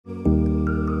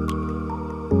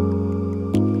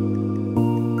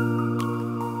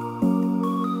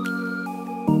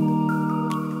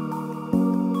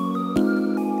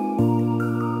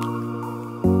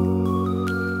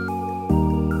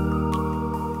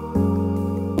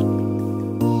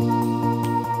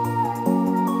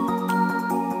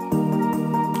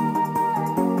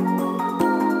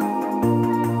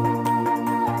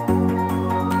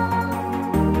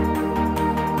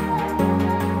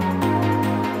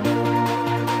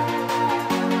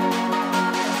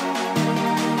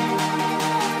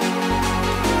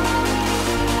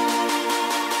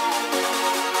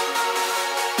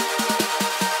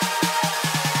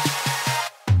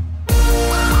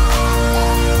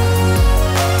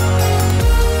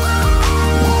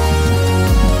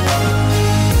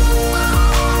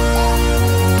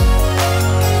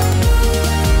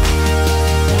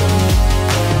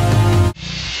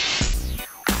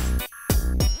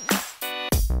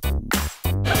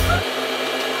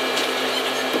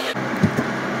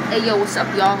Hey yo, what's up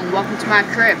y'all, and welcome to my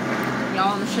crib.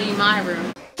 Y'all, I'm gonna show you my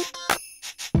room.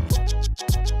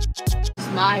 This is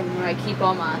my room where I keep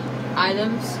all my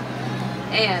items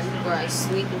and where I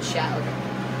sleep and shower.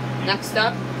 Next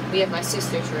up, we have my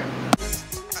sister's room.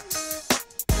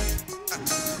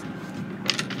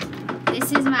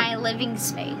 This is my living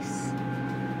space.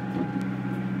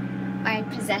 My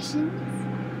possessions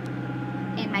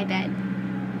and my bed.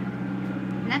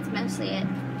 And that's mostly it.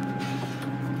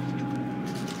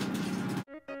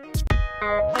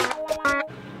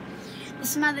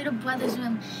 This is my little brother's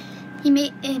room. It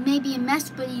may be a mess,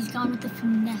 but he's gone with the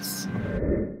finesse.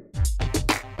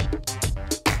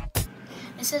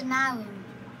 This is my room.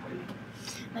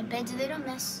 My bed's a little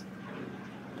mess,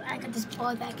 but I got this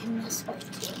boy that I can mess with.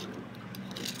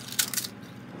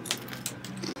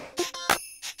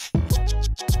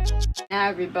 Now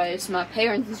everybody, it's my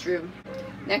parents' room.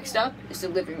 Next up is the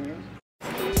living room.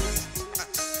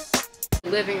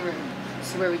 Living room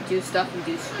is where we do stuff and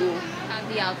do school. Have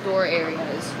the outdoor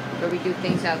areas where we do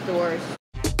things outdoors.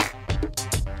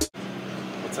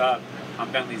 What's up? I'm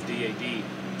Bentley's DAD,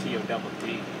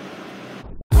 T-O-double-D.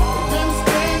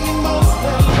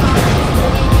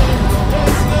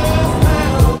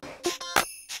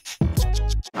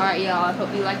 Alright y'all, I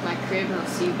hope you like my crib and I'll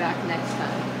see you back next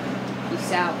time.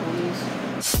 Peace out, homies.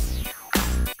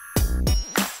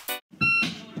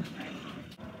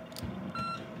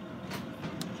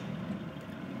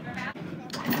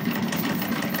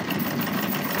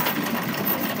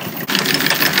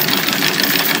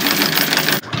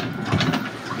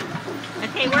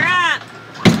 Okay, we're up.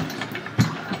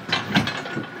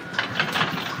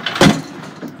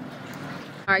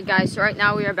 Alright guys, so right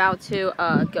now we are about to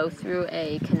go through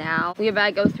a canal. We are about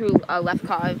to go through a Left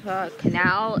Cove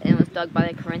canal, and it was dug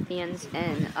by the Corinthians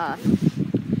in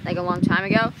like a long time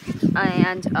ago.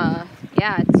 And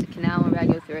yeah, it's a canal and we're about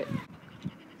to go through it.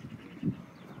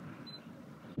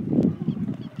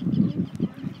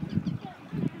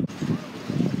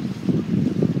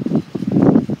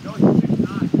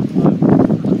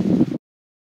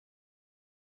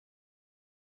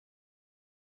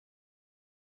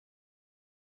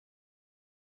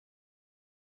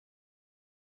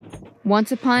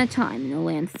 Once upon a time, in a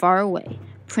land far away,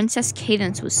 Princess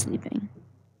Cadence was sleeping.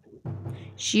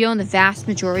 She owned the vast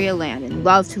majority of land and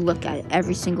loved to look at it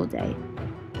every single day.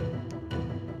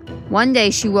 One day,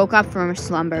 she woke up from her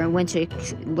slumber and went to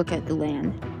look at the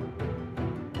land.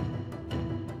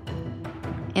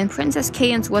 And Princess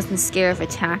Cadence wasn't scared of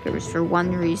attackers for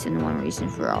one reason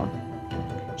for all.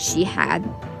 She had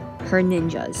her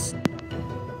ninjas.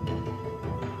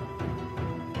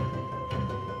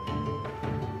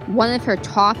 One of her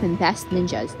top and best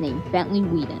ninjas, named Bentley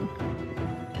Whedon,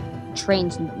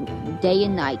 trained day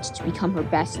and night to become her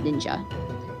best ninja.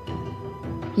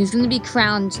 He was going to be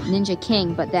crowned Ninja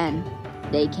King, but then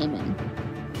they came in.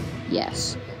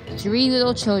 Yes, 3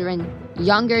 little children,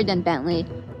 younger than Bentley,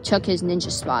 took his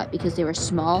ninja spot because they were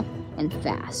small and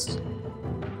fast.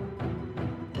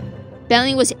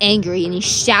 Bentley was angry and he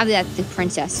shouted at the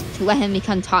princess to let him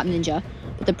become top ninja,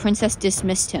 but the princess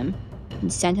dismissed him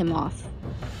and sent him off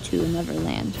to another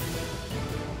land.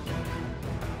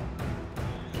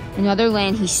 Another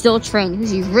land he still trained because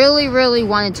he really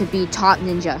wanted to be top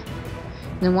ninja.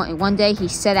 And then one day he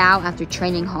set out after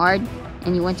training hard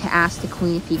and he went to ask the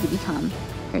queen if he could become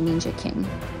her ninja king.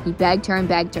 He begged her and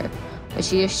begged her, but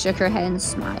she just shook her head and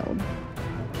smiled.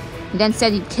 He then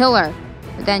said he'd kill her,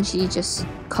 but then she just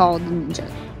called the ninja.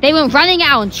 They went running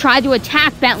out and tried to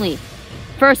attack Bentley.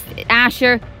 First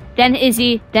Asher, then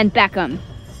Izzy, then Beckham.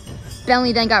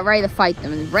 Bentley then got ready to fight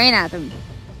them and ran at them.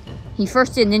 He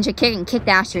first did a ninja kick and kicked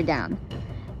Asher down.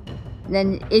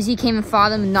 Then Izzy came and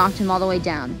fought him and knocked him all the way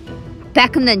down.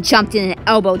 Beckham then jumped in and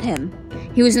elbowed him.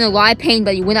 He was in a lot of pain,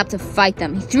 but he went up to fight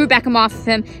them. He threw Beckham off of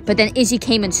him, but then Izzy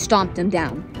came and stomped him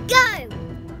down. Go!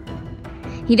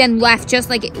 He then left just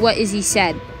like what Izzy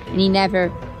said, and he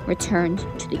never returned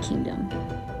to the kingdom.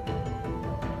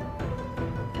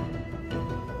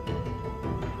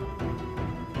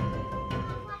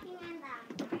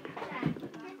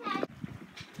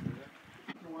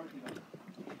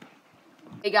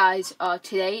 Hey guys,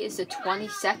 today is the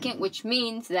 22nd, which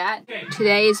means that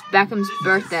today is Beckham's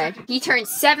birthday. He turned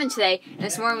 7 today, and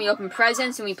this morning we opened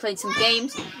presents and we played some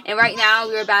games. And right now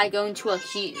we're about to go into a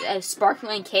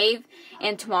sparkling cave,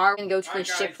 and tomorrow we're going to go to the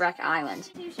Shipwreck Island.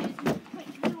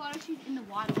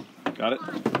 Got it?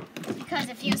 Because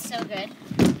it feels so good.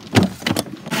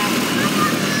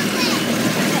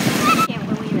 I can't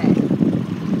believe it.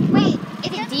 Wait,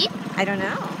 is it deep? I don't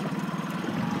know.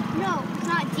 No, it's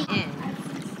not deep.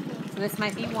 So this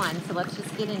might be one, so let's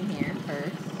just get in here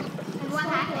first. What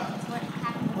happens?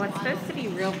 Well, it's supposed to be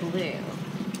real blue.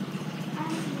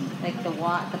 Like the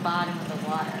bottom of the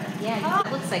water. Yeah,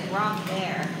 it looks like rock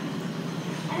there.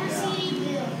 I don't see any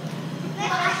blue.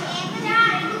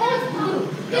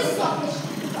 This is all fish.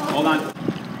 Hold on.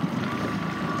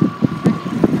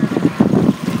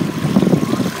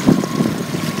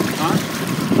 Huh?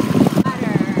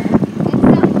 Water.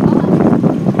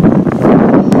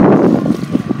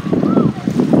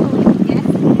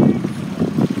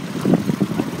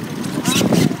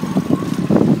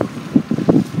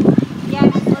 Yeah,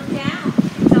 just look down.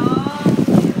 It's all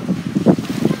blue.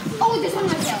 Oh, this one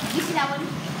right there. You see that one?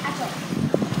 Actually,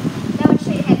 that one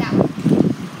straight ahead. That one.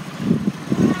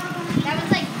 That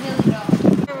one's like really low.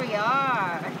 Here we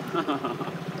are.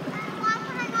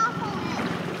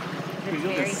 We It's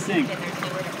built a very sink. deep and there's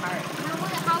nowhere to park.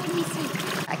 How would we see?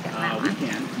 We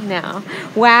can. No.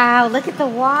 Wow, look at the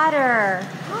water.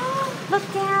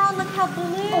 Look down, look how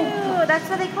blue. That's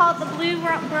what they call it, the blue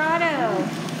grotto.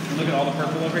 Look at all the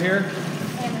purple over here.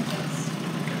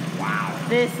 Wow.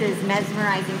 This is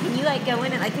mesmerizing. Can you like go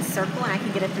in at like a circle and I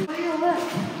can get a through? Oh, look.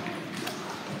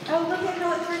 Oh, look at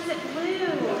how it turns it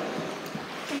blue.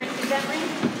 Is that right?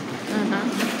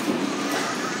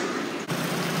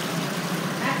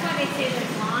 That's why they say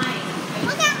there's lines.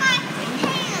 Look at my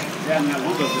hand. Yeah, and that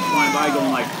one goes just flying by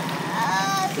going like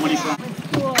 25.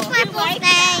 Cool. Purple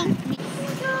thing.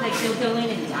 Like they'll go in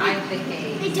and dive the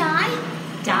cave. They die?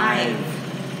 Dive.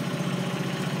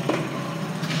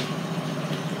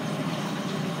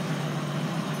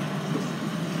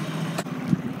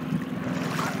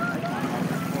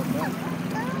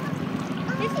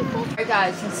 Alright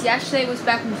guys, since yesterday was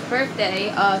Beckham's birthday,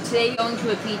 today we're going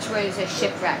to a beach where there's a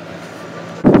shipwreck.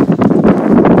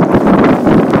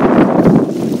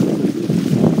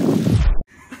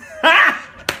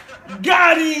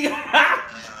 Got him!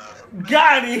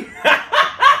 Got him!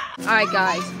 Alright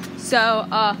guys, so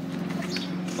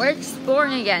we're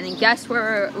exploring again, and guess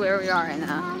where we are in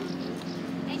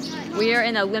we are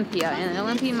in Olympia, and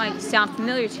Olympia might sound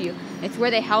familiar to you. It's where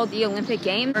they held the Olympic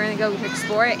Games. We're gonna go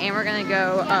explore it, and we're gonna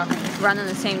go run on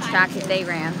the same track that they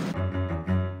ran.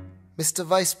 Mr.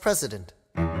 Vice President,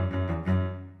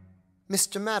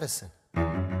 Mr. Madison,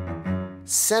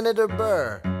 Senator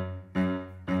Burr,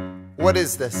 what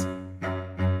is this?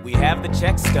 We have the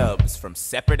check stubs from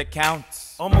separate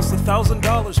accounts. Almost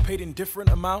 $1,000 paid in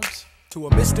different amounts to a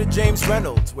Mr. James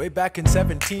Reynolds way back in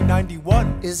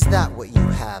 1791. Is that what you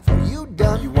have? Are you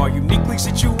done? You are uniquely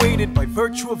situated by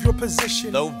virtue of your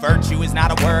position. Though virtue is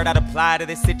not a word I'd apply to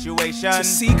this situation. To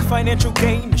seek financial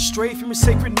gain, to stray from your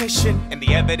sacred mission. And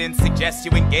the evidence suggests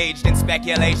you engaged in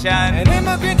speculation. An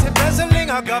immigrant embezzling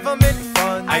our government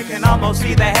funds. I can almost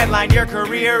see the headline, your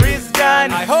career is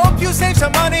done. I hope you save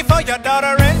some money for your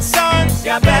daughter and sons.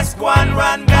 Your best one,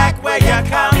 run back where you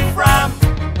come from.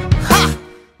 Ha!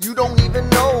 You don't even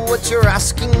know what you're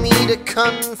asking me to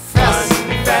confess.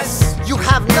 Confess. You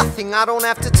have nothing, I don't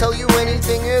have to tell you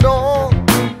anything at all.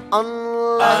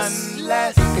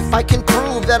 Unless if I can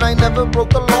prove that I never broke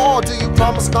the law, do you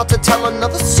promise not to tell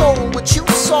another soul what you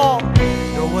saw?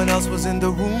 No one else was in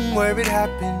the room where it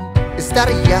happened. Is that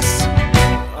a yes?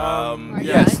 Alright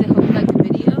Yes. guys, I hope you liked the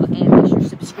video, and make sure to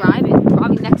subscribe, and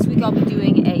probably next week I'll be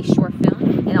doing a short film.